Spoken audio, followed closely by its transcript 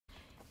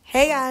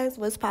Hey guys,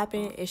 what's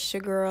poppin'? It's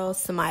your girl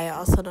Samaya,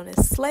 also known as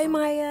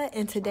slaymiyayt,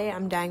 and today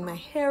I'm dyeing my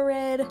hair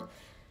red.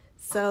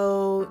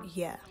 So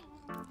yeah,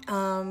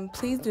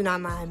 please do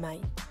not mind my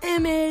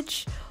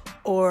image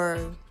or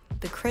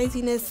the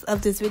craziness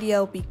of this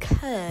video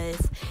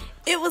because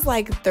it was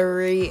like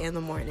 3 in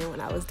the morning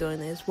when I was doing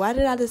this. Why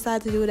did I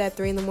decide to do it at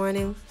 3 in the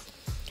morning?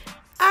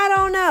 I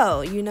don't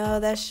know.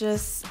 That's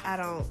just I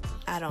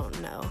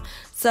don't know.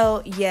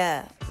 So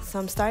yeah, so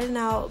I'm starting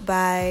out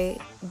by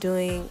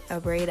doing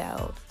a braid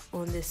out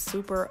on this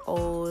super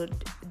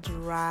old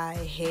dry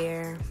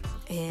hair,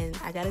 and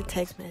I got a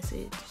text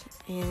message,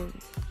 and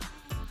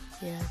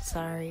yeah,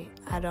 sorry,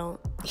 I don't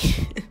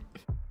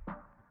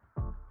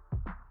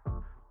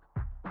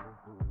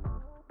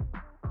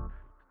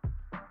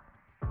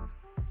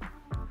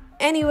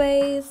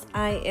anyways,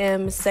 I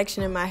am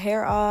sectioning my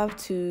hair off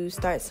to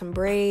start some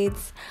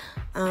braids.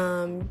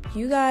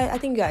 I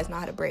think you guys know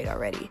how to braid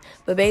already,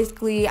 but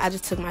basically I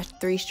just took my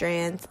 3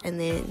 strands and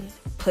then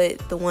put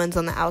the ones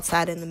on the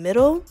outside in the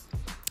middle.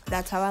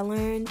 That's how I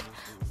learned.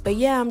 But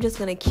yeah, I'm just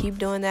gonna keep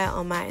doing that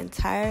on my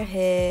entire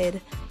head.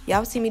 Y'all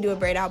have seen me do a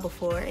braid out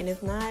before, and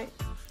if not,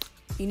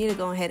 you need to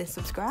go ahead and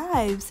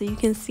subscribe so you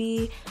can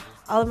see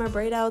all of my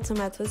braid outs and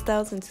my twist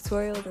outs and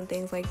tutorials and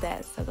things like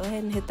that. So go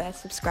ahead and hit that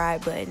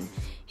subscribe button,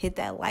 hit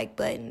that like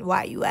button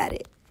while you at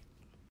it.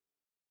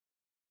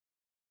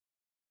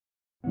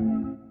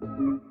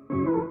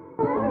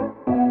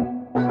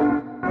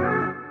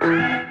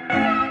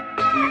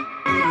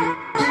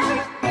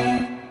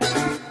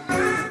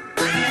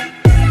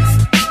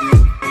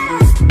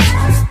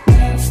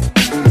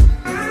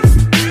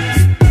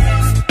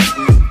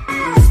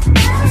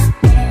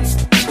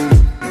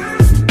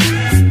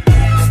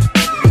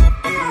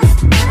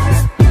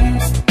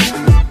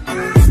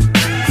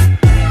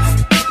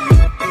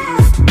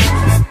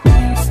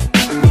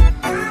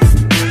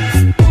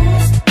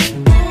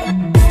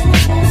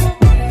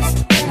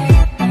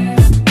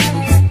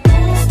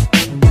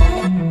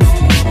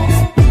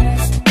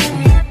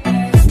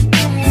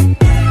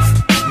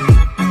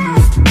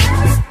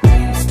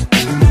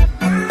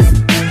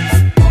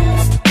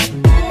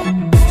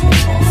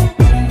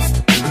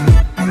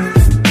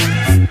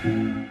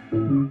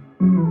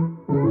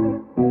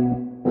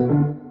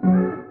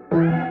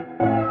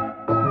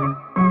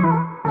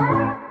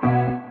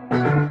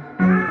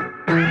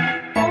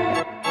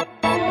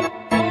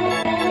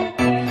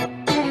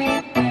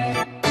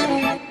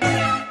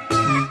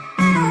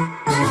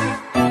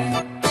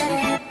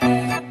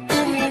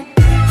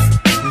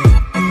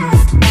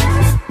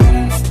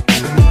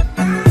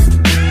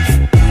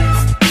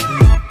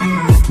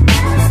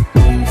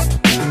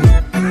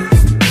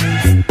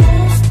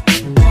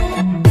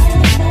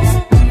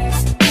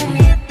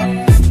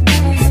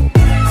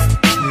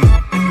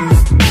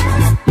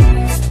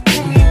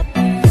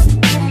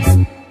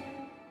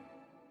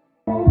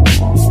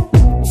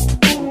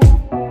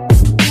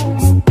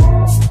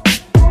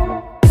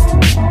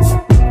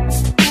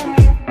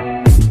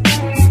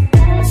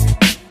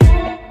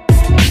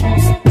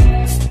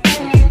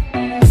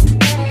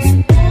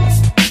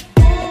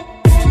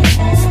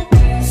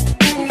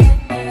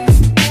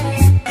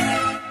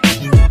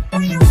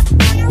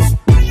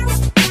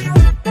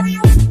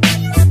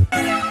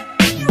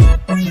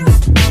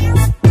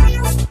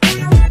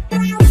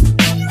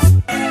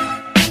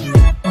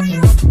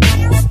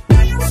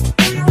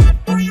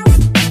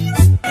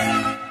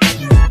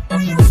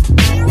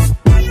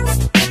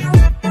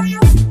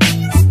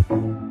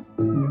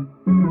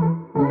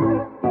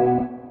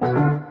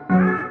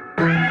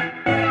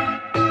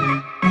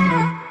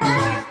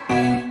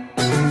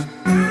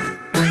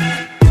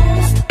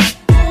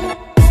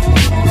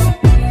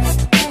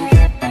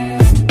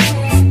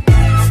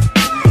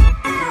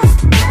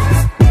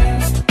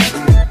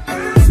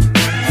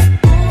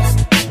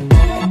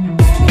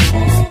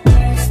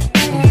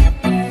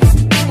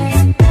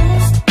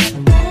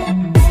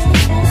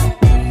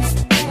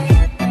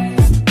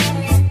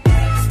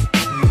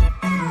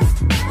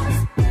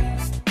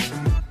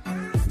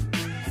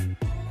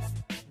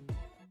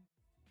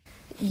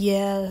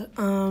 Yeah,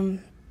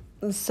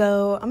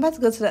 so I'm about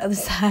to go to the other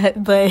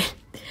side, but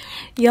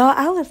y'all,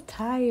 I was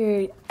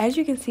tired. As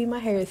you can see, my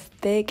hair is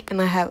thick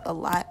and I have a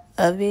lot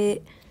of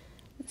it.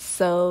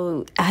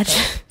 So I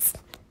just,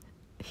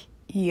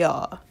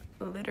 y'all,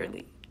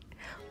 literally,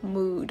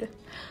 mood.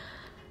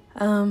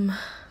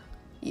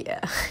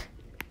 Yeah.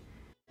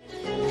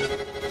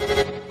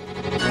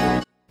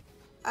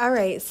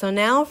 Alright, so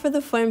now for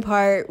the fun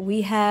part,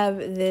 we have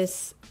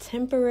this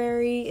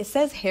temporary, it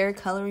says hair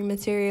coloring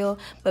material,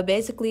 but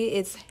basically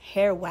it's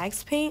hair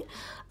wax paint.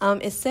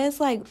 It says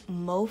like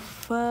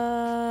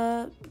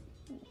Mofa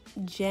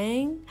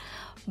Jang,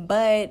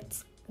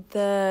 but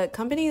the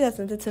company that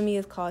sent it to me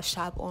is called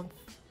Shop on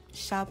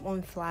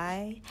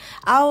Fly.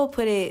 I will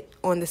put it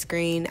on the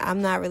screen.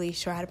 I'm not really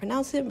sure how to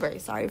pronounce it. I'm very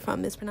sorry if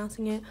I'm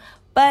mispronouncing it,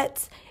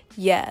 but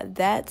yeah,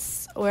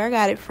 that's where I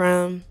got it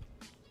from.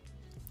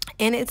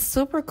 And it's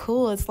super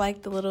cool. It's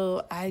like the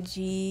little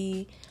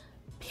IG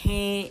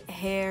paint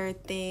hair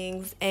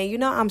things.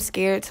 And I'm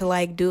scared to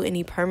like do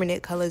any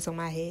permanent colors on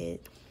my head.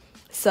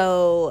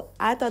 So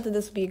I thought that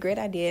this would be a great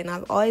idea, and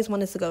I've always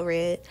wanted to go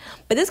red.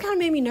 But this kind of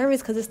made me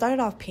nervous because it started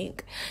off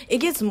pink. It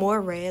gets more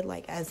red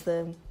like as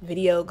the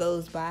video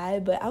goes by,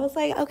 but I was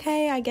like,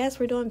 okay, I guess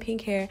we're doing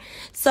pink hair.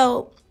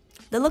 So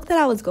the look that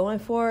I was going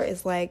for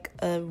is like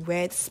a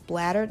red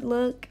splattered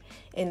look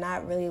and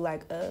not really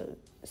like a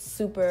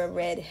super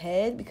red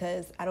head,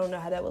 because I don't know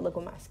how that would look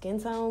with my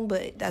skin tone,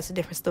 but that's a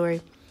different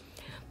story.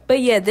 But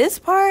yeah, this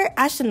part,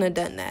 I shouldn't have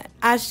done that.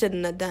 I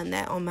shouldn't have done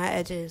that on my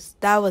edges.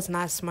 That was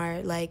not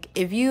smart. Like,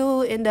 if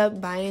you end up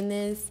buying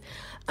this,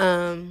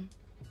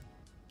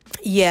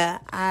 yeah,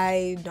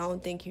 I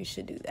don't think you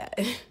should do that.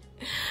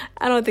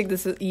 I don't think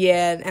this is,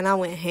 yeah, and I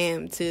went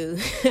ham too.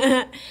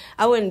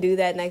 I wouldn't do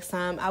that next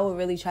time. I would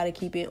really try to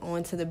keep it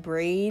onto the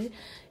braid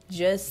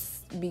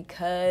just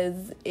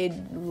because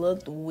it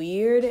looked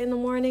weird in the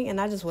morning, and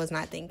I just was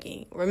not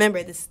thinking.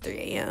 Remember, this is 3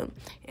 a.m.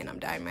 and I'm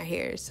dyeing my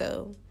hair,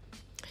 so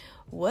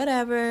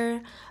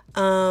whatever.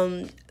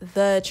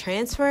 The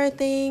transfer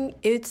thing,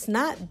 it's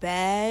not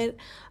bad.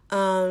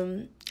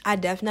 I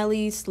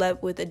definitely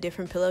slept with a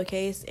different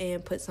pillowcase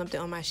and put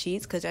something on my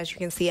sheets, because as you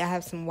can see, I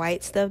have some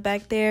white stuff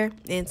back there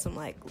and some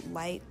like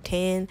light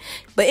tan.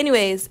 But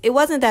anyways, it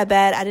wasn't that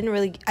bad. I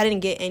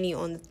didn't get any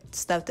on the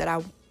stuff that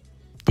I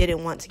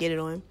didn't want to get it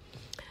on.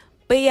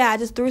 But yeah, I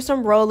just threw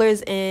some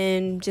rollers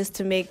in just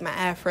to make my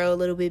afro a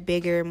little bit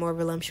bigger, more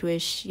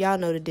voluptuous. Y'all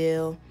know the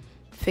deal.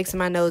 Fixing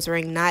my nose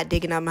ring, not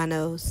digging up my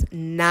nose.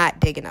 Not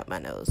digging up my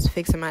nose.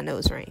 Fixing my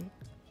nose ring.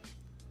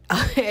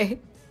 Okay.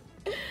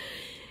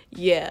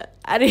 Yeah,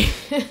 I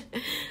didn't.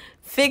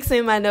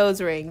 Fixing my nose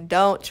ring.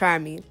 Don't try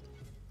me.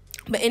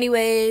 But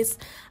anyways,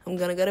 I'm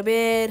going to go to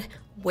bed.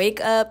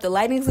 Wake up. The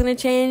lighting's going to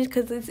change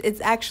because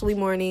it's actually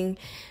morning.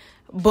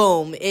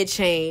 Boom, it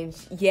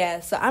changed.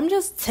 Yeah, so I'm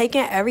just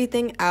taking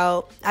everything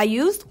out. I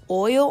used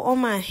oil on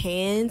my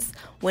hands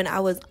when I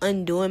was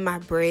undoing my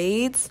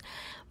braids,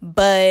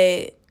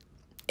 but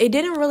it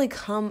didn't really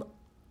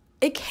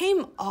it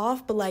came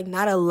off, but like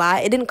not a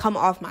lot. It didn't come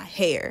off my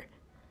hair,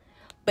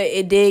 but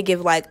it did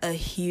give like a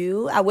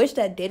hue. I wish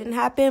that didn't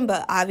happen,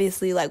 but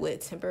obviously like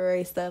with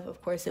temporary stuff,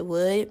 of course it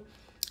would.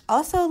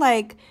 Also,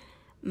 like,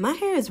 my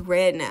hair is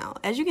red now.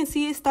 As you can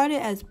see, it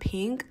started as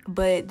pink,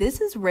 but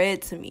this is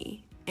red to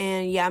me.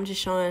 And yeah, I'm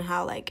just showing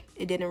how like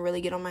it didn't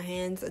really get on my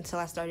hands until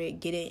I started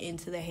getting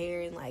into the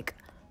hair and like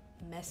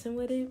messing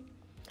with it.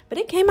 But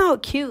it came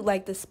out cute.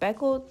 Like, the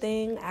speckled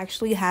thing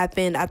actually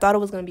happened. I thought it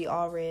was going to be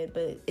all red,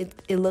 but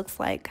it looks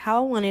like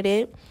how I wanted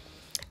it.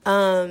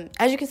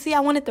 As you can see,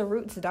 I wanted the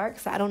roots dark,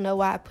 so I don't know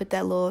why I put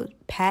that little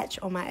patch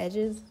on my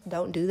edges.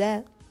 Don't do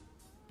that.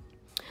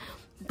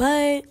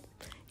 But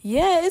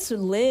yeah, it's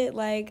lit.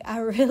 Like, I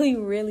really,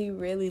 really,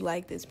 really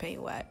like this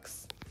paint wax.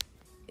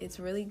 It's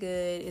really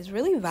good. It's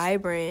really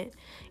vibrant.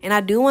 And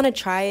I do want to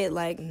try it,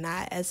 like,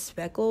 not as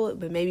speckled,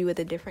 but maybe with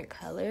a different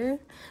color.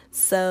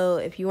 So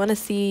if you want to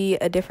see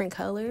a different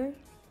color,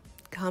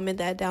 comment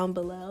that down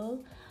below.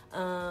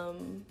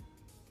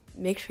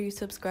 Make sure you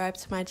subscribe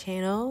to my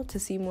channel to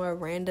see more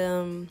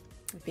random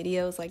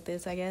videos like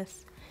this, I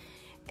guess.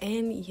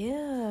 And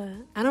yeah,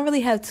 I don't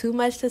really have too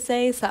much to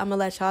say, so I'm going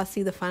to let y'all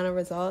see the final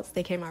results.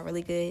 They came out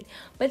really good.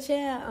 But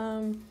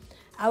yeah,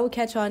 I will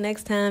catch y'all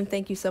next time.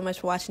 Thank you so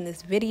much for watching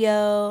this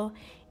video.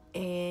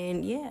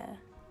 And yeah.